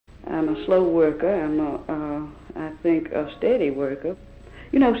I'm a slow worker. I think, a steady worker.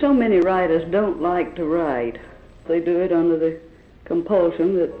 You know, so many writers don't like to write. They do it under the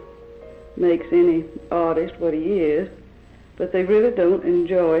compulsion that makes any artist what he is, but they really don't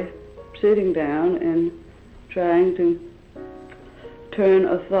enjoy sitting down and trying to turn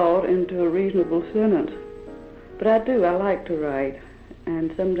a thought into a reasonable sentence. But I do. I like to write,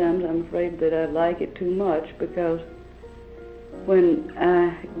 and sometimes I'm afraid that I like it too much, because when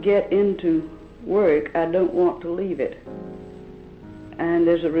I get into work, I don't want to leave it. And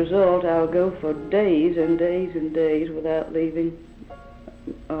as a result, I'll go for days and days and days without leaving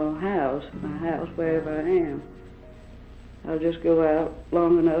my house, wherever I am. I'll just go out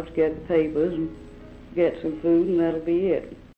long enough to get the papers and get some food, and that'll be it.